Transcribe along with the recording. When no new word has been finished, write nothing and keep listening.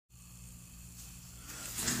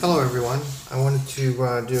Hello everyone, I wanted to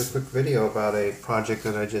do a quick video about a project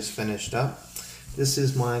that I just finished up. This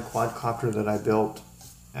is my quadcopter that I built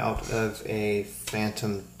out of a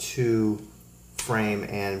Phantom 2 frame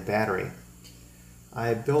and battery.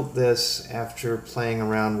 I built this after playing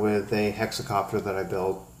around with a hexacopter that I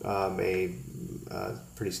built, a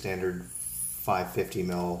pretty standard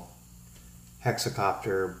 550mm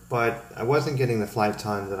hexacopter, but I wasn't getting the flight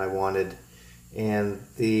time that I wanted, and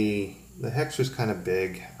the hex was kind of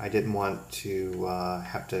big. I didn't want to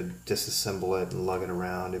have to disassemble it and lug it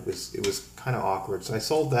around. It was kind of awkward. So I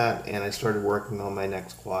sold that and I started working on my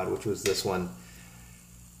next quad, which was this one.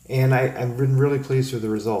 And I've been really pleased with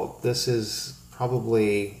the result. This is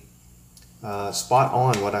probably spot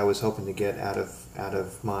on what I was hoping to get out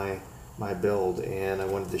of my build, and I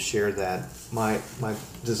wanted to share that. My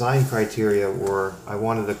design criteria were, I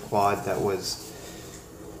wanted a quad that was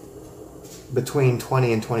between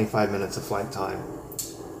 20 and 25 minutes of flight time.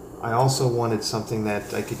 I also wanted something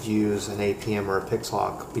that I could use an APM or a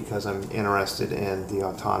Pixhawk because I'm interested in the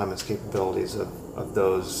autonomous capabilities of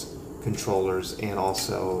those controllers, and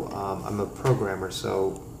also I'm a programmer,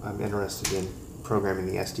 so I'm interested in programming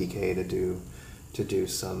the SDK to do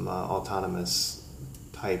some autonomous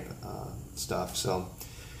type stuff. So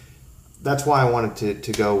that's why I wanted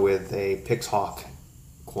to go with a Pixhawk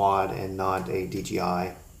quad and not a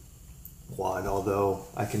DJI quad, although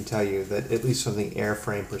I can tell you that at least from the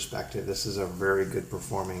airframe perspective, this is a very good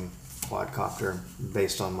performing quadcopter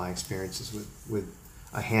based on my experiences with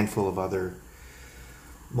a handful of other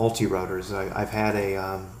multi-rotors. I've had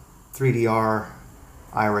a 3DR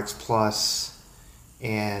IRIX Plus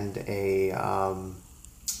and a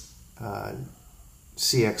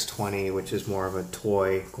CX20, which is more of a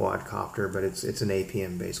toy quadcopter, but it's an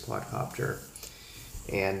APM based quadcopter,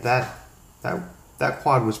 and that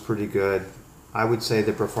quad was pretty good. I would say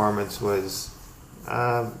the performance was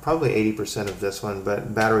probably 80% of this one,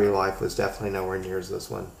 but battery life was definitely nowhere near as this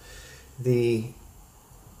one. The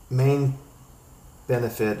main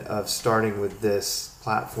benefit of starting with this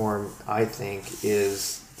platform, I think,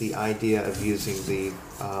 is the idea of using the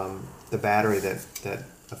battery that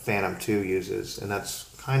a Phantom 2 uses, and that's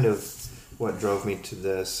kind of what drove me to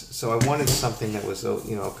this. So I wanted something that was,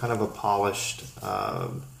 kind of a polished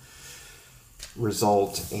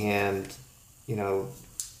result, and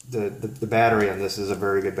the battery on this is a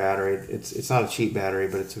very good battery. It's not a cheap battery,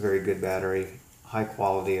 but it's a very good battery, high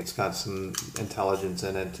quality. It's got some intelligence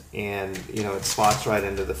in it, and it slots right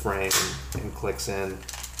into the frame and clicks in.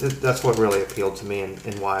 That's what really appealed to me,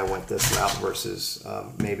 and why I went this route versus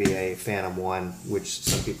maybe a Phantom 1, which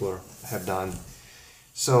some people have done.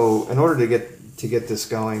 So in order to get this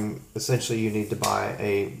going, essentially you need to buy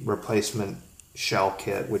a replacement shell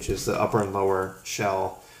kit, which is the upper and lower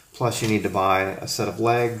shell, plus you need to buy a set of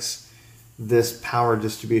legs, this power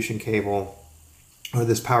distribution cable, or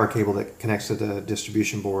this power cable that connects to the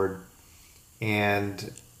distribution board,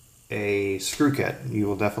 and a screw kit. You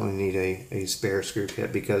will definitely need a spare screw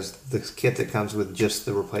kit, because the kit that comes with just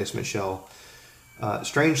the replacement shell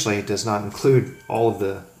strangely does not include all of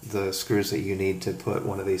the screws that you need to put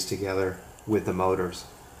one of these together with the motors.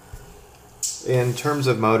 In terms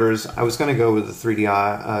of motors, I was going to go with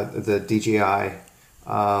the DJI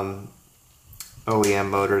OEM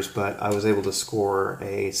motors, but I was able to score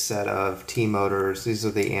a set of T motors. These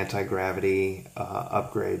are the anti-gravity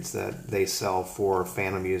upgrades that they sell for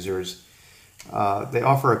Phantom users. They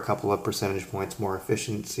offer a couple of percentage points more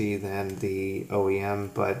efficiency than the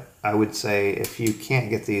OEM, but I would say if you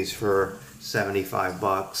can't get these for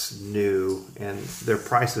 $75 new, and their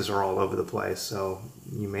prices are all over the place, so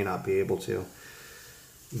you may not be able to,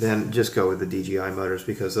 then just go with the DJI motors,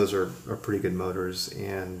 because those are pretty good motors,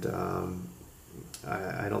 and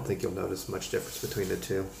I don't think you'll notice much difference between the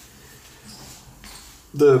two.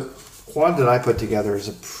 The quad that I put together is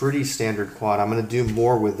a pretty standard quad. I'm going to do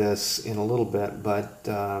more with this in a little bit, but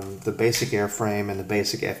the basic airframe and the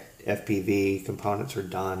basic FPV components are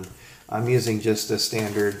done. I'm using just a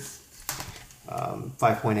standard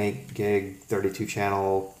 5.8 gig 32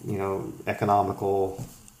 channel economical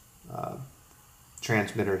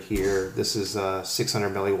transmitter here. This is a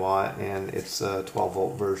 600 milliwatt, and it's a 12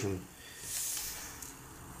 volt version,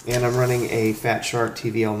 and I'm running a Fat Shark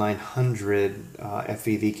TVL 900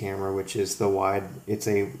 FPV camera, which is the wide. It's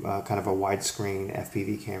a kind of a widescreen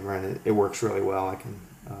FPV camera, and it works really well. I can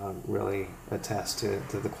really attest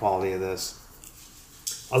to the quality of this.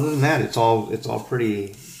 Other than that, it's all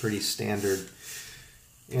pretty standard.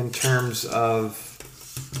 In terms of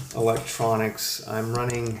electronics, I'm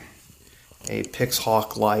running a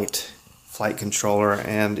Pixhawk Lite flight controller,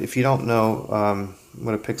 and if you don't know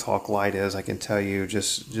what a Pixhawk Lite is, I can tell you.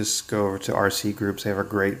 Just go over to RC groups. They have a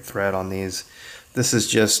great thread on these. This is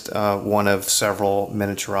just one of several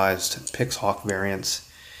miniaturized Pixhawk variants,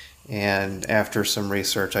 and after some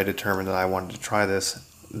research I determined that I wanted to try this.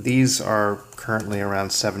 These are currently around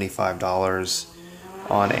 $75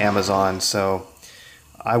 on Amazon, so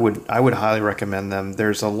I would highly recommend them.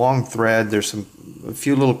 There's a long thread. There's a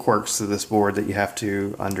few little quirks to this board that you have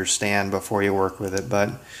to understand before you work with it,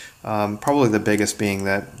 but probably the biggest being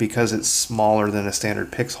that because it's smaller than a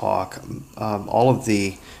standard Pixhawk, all of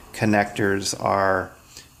the connectors are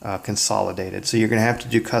consolidated. So you're going to have to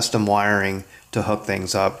do custom wiring to hook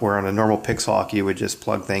things up, where on a normal Pixhawk you would just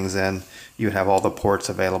plug things in. You would have all the ports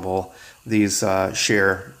available. These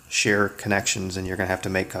share connections, and you're going to have to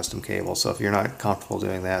make custom cables. So if you're not comfortable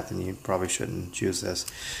doing that, then you probably shouldn't choose this.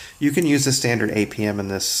 You can use the standard APM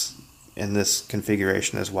in this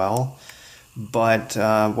configuration as well. But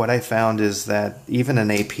what I found is that even an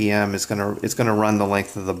APM is going to run the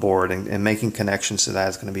length of the board, and making connections to that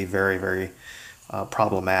is going to be very, very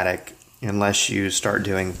problematic unless you start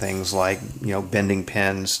doing things like, you know, bending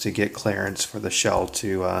pins to get clearance for the shell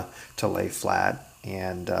to lay flat.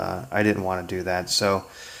 And I didn't want to do that. So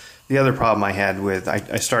the other problem I had with,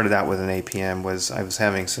 I started out with an APM, was I was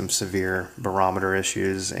having some severe barometer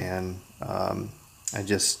issues, and I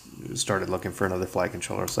just started looking for another flight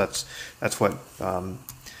controller. So that's what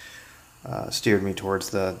steered me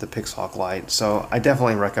towards the Pixhawk Lite. So I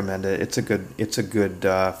definitely recommend it. It's a good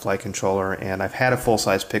flight controller, and I've had a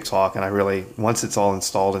full-size Pixhawk, and I really, once it's all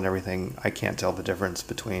installed and everything, I can't tell the difference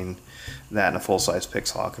between that and a full-size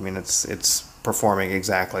Pixhawk. I mean, it's performing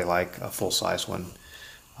exactly like a full-size one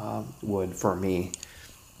would for me.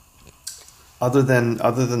 Other than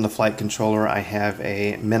the flight controller, I have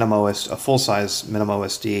a full-size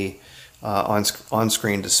MinimOSD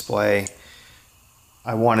on-screen display.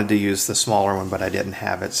 I wanted to use the smaller one, but I didn't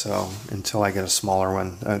have it, so until I get a smaller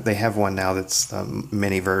one. They have one now that's the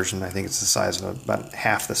mini version. I think it's the size of about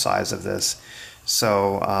half the size of this.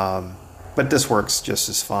 So, but this works just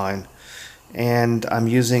as fine. And I'm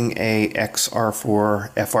using a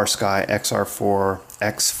XR4 FrSky XR4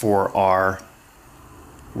 X4R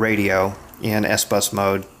radio in S-Bus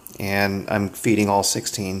mode, and I'm feeding all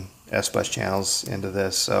 16 S-Bus channels into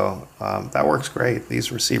this, so that works great.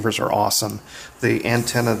 These receivers are awesome. The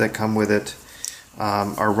antenna that come with it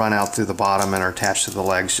are run out through the bottom and are attached to the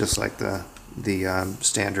legs, just like the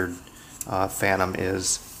standard Phantom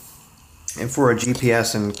is. And for a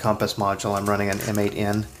GPS and compass module, I'm running an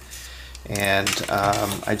M8N, and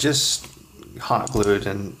I just hot glued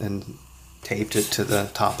and taped it to the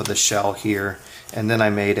top of the shell here, and then I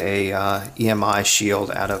made a EMI shield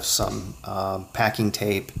out of some packing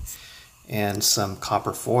tape and some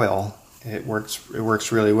copper foil. It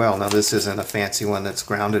works really well. Now this isn't a fancy one that's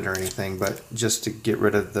grounded or anything, but just to get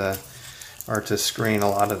rid of or to screen a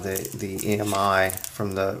lot of the EMI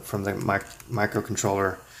from the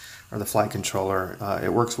microcontroller or the flight controller,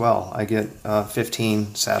 it works well. I get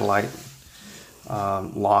 15 satellite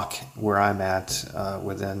lock where I'm at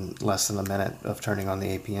within less than a minute of turning on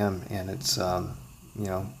the APM, and it's you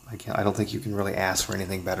know, I don't think you can really ask for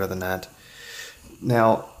anything better than that.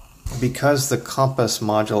 Now, because the compass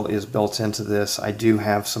module is built into this, I do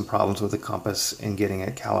have some problems with the compass in getting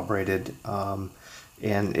it calibrated, and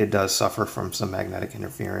it does suffer from some magnetic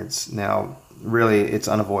interference. Now, really, it's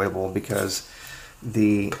unavoidable because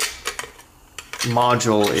the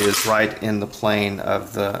module is right in the plane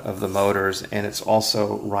of the motors, and it's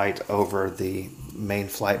also right over the main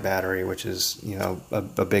flight battery, which is, you know,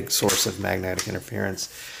 a big source of magnetic interference.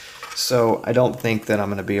 So I don't think that I'm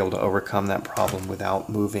going to be able to overcome that problem without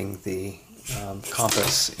moving the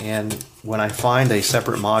compass. And when I find a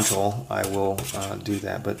separate module, I will do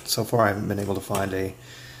that. But so far I haven't been able to find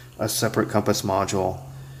a separate compass module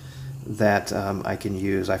that I can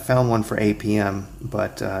use. I found one for APM,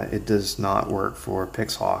 but it does not work for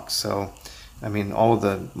Pixhawk. So, I mean, all of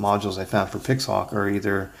the modules I found for Pixhawk are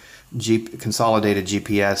either consolidated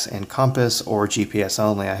GPS and compass or GPS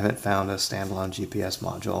only. I haven't found a standalone GPS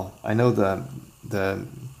module. I know the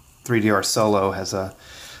 3DR Solo has a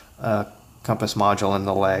compass module in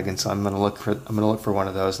the leg, and so I'm going to look for one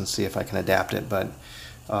of those and see if I can adapt it. But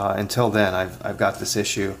until then, I've got this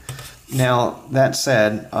issue. Now, that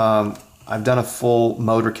said, I've done a full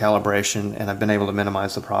motor calibration, and I've been able to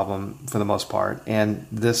minimize the problem for the most part. And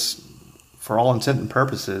this, for all intent and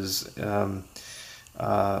purposes,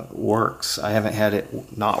 works. I haven't had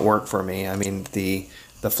it not work for me. I mean, the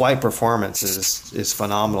flight performance is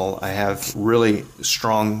phenomenal. I have really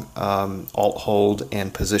strong alt hold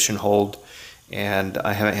and position hold, and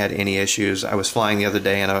I haven't had any issues. I was flying the other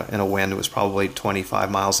day in a wind. It was probably 25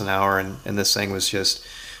 miles an hour, and this thing was just,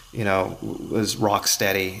 you know, was rock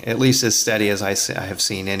steady, at least as steady as I have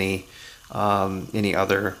seen any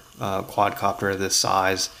other quadcopter of this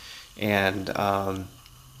size. And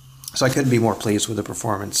so I couldn't be more pleased with the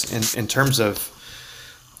performance. In terms of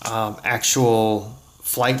actual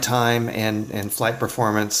flight time and flight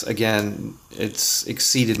performance, again, it's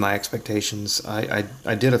exceeded my expectations.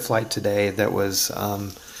 I did a flight today that was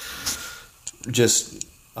just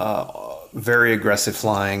very aggressive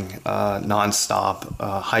flying, non-stop,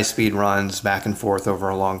 high-speed runs back and forth over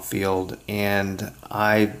a long field, and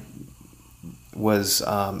I was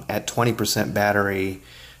at 20% battery.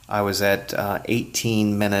 I was at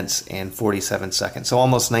 18 minutes and 47 seconds, so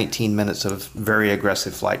almost 19 minutes of very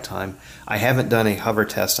aggressive flight time. I haven't done a hover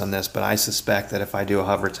test on this, but I suspect that if I do a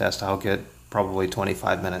hover test, I'll get probably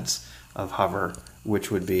 25 minutes of hover,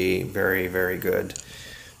 which would be very, very good.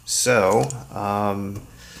 So,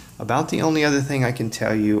 about the only other thing I can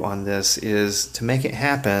tell you on this is, to make it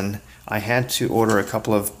happen, I had to order a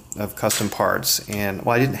couple of custom parts, and,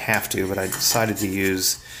 well, I didn't have to, but I decided to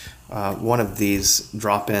use one of these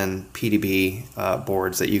drop-in PDB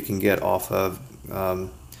boards that you can get off of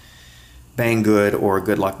Banggood or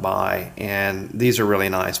Good Luck Buy, and these are really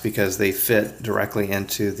nice because they fit directly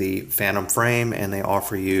into the Phantom frame, and they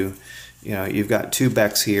offer you, you know, you've got two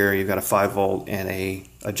BECs here, you've got a 5-volt and a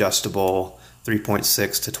adjustable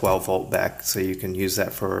 3.6 to 12-volt BEC, so you can use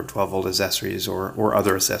that for 12-volt accessories or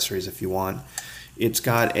other accessories if you want. It's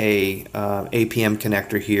got a APM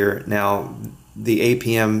connector here. Now, the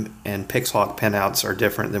APM and Pixhawk pinouts are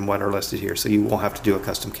different than what are listed here, so you won't have to do a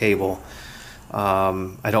custom cable.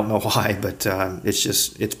 I don't know why, but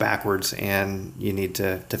it's backwards, and you need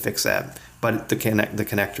to fix that. But the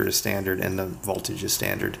connector is standard, and the voltage is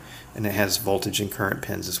standard, and it has voltage and current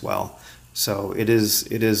pins as well. So it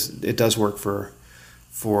does work for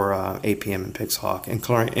APM and Pixhawk,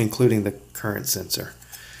 including the current sensor.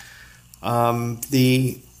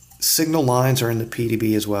 The signal lines are in the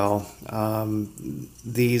PDB as well.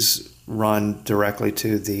 These run directly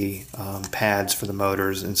to the pads for the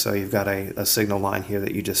motors, and so you've got a signal line here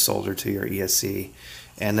that you just solder to your ESC,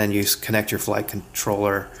 and then you connect your flight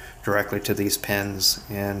controller directly to these pins,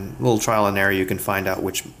 and a little trial and error, you can find out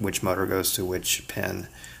which motor goes to which pin.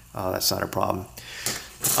 That's not a problem.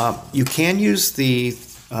 You can use the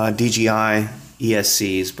DJI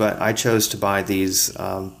ESCs, but I chose to buy these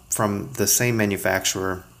from the same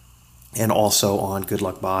manufacturer and also on Good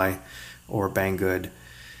Luck Buy or Banggood.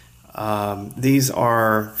 These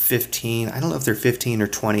are 15, I don't know if they're 15 or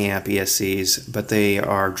 20 amp ESCs, but they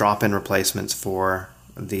are drop-in replacements for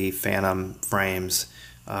the Phantom frames,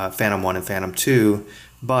 Phantom 1 and Phantom 2,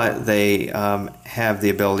 but they have the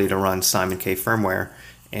ability to run SimonK firmware,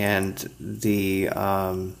 and the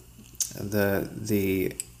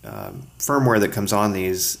firmware that comes on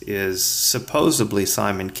these is supposedly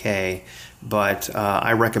SimonK, but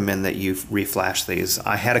I recommend that you reflash these.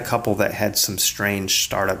 I had a couple that had some strange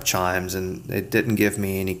startup chimes, and it didn't give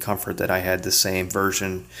me any comfort that I had the same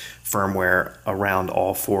version firmware around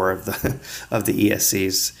all four of the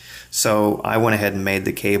ESCs. So I went ahead and made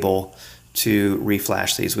the cable to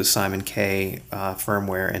reflash these with SimonK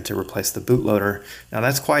firmware and to replace the bootloader. Now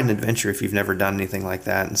that's quite an adventure if you've never done anything like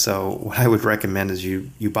that, and so what I would recommend is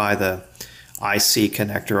you buy the IC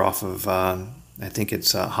connector off of I think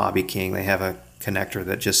it's Hobby King. They have a connector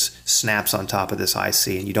that just snaps on top of this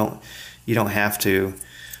IC, and you don't have to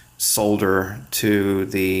solder to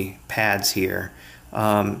the pads here.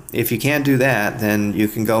 If you can't do that, then you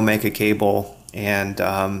can go make a cable, and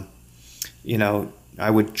you know, I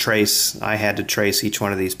had to trace each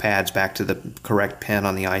one of these pads back to the correct pin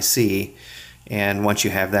on the IC, and once you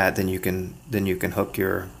have that, then you can hook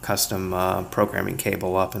your custom programming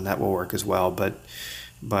cable up, and that will work as well.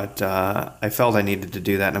 But I felt I needed to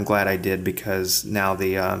do that, and I'm glad I did, because now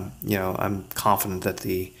you know, I'm confident that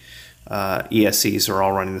the ESCs are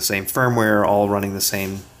all running the same firmware, all running the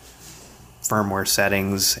same firmware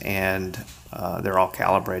settings, and they're all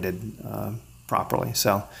calibrated properly.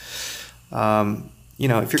 So you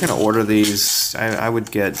know, if you're going to order these, I would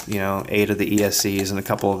get, you know, 8 of the ESCs and a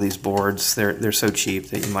couple of these boards. They're so cheap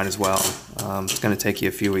that you might as well. It's going to take you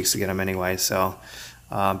a few weeks to get them anyway. So,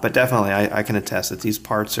 but definitely, I can attest that these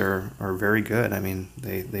parts are very good. I mean,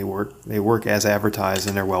 they work as advertised,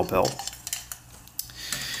 and they're well built.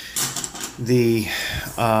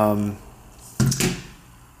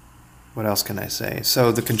 What else can I say?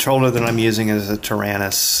 So the controller that I'm using is a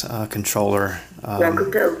Taranis controller.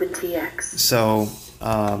 Welcome to OpenTX. So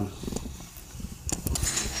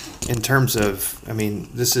in terms of, I mean,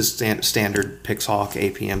 this is standard Pixhawk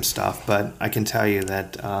APM stuff, but I can tell you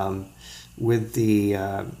that with the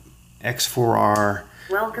X4R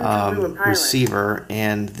receiver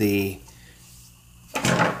and the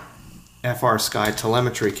FR Sky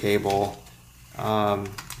telemetry cable,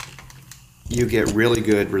 you get really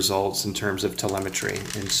good results in terms of telemetry.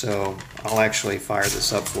 And so I'll actually fire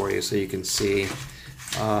this up for you so you can see.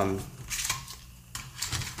 Yeah,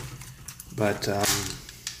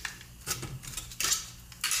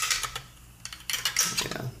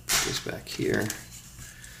 put this back here.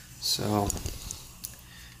 So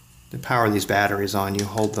to power these batteries on, you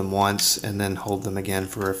hold them once and then hold them again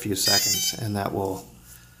for a few seconds, and that will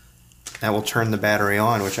turn the battery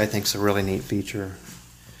on, which I think is a really neat feature.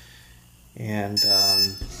 And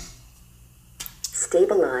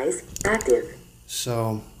stabilize active.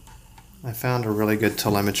 So I found a really good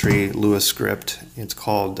telemetry Lua script. It's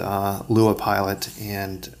called LuaPilot,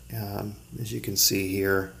 and as you can see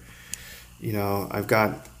here, you know, I've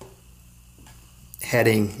got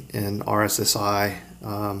heading and RSSI.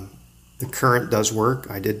 The current does work.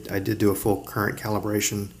 I did do a full current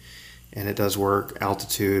calibration, and it does work.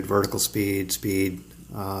 Altitude, vertical speed,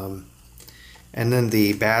 and then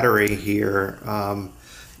the battery here.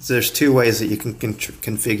 There's two ways that you can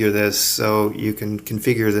configure this. So you can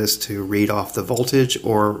configure this to read off the voltage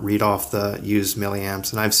or read off the used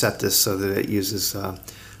milliamps. And I've set this so that it uses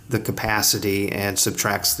the capacity and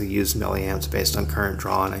subtracts the used milliamps based on current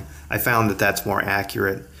draw. And I found that that's more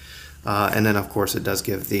accurate. And then of course it does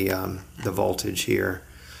give the voltage here.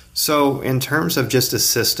 So in terms of just a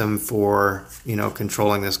system for, you know,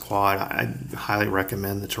 controlling this quad, I highly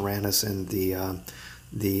recommend the Taranis and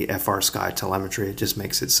the FR Sky telemetry. It just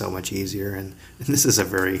makes it so much easier, and this is a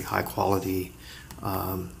very high quality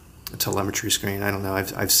telemetry screen. I don't know,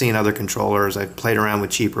 I've seen other controllers, I've played around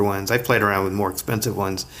with cheaper ones, I've played around with more expensive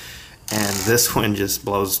ones, and this one just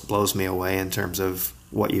blows me away in terms of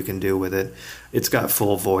what you can do with it. It's got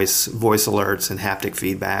full voice alerts and haptic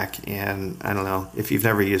feedback, and I don't know, if you've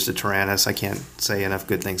never used a Taranis, I can't say enough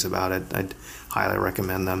good things about it. I'd highly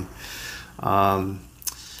recommend them.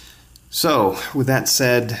 So with that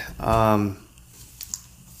said,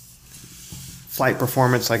 flight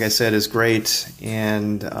performance, like I said, is great,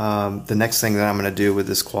 and the next thing that I'm going to do with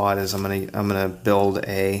this quad is I'm going to build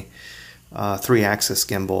a 3-axis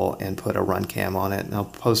gimbal and put a runcam on it, and I'll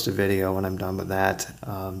post a video when I'm done with that,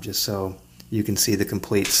 just so you can see the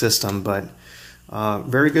complete system. But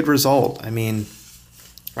very good result. I mean,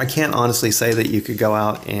 I can't honestly say that you could go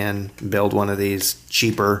out and build one of these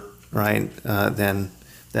cheaper, right, than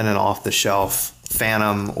an off-the-shelf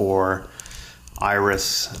Phantom or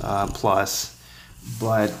Iris Plus.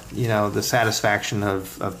 But you know, the satisfaction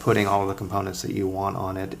of putting all of the components that you want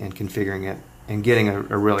on it and configuring it and getting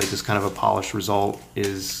a really just kind of a polished result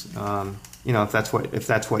is, you know, if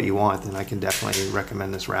that's what you want, then I can definitely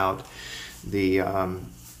recommend this route. The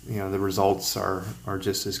you know, the results are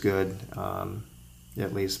just as good,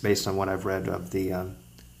 at least based on what I've read of the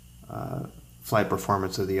flight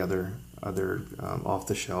performance of the other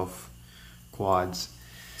off-the-shelf quads.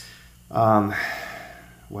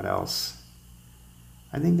 What else?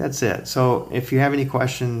 I think that's it. So if you have any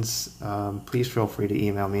questions, please feel free to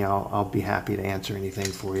email me. I'll be happy to answer anything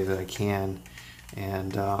for you that I can.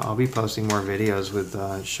 And I'll be posting more videos with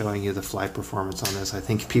showing you the flight performance on this. I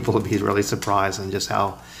think people will be really surprised on just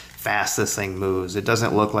how fast this thing moves. It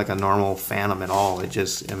doesn't look like a normal Phantom at all. It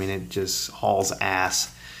just, I mean, it just hauls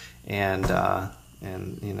ass. And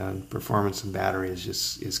you know, performance and battery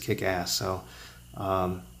is kick ass. So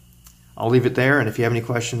I'll leave it there, and if you have any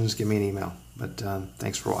questions, give me an email. But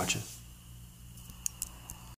thanks for watching.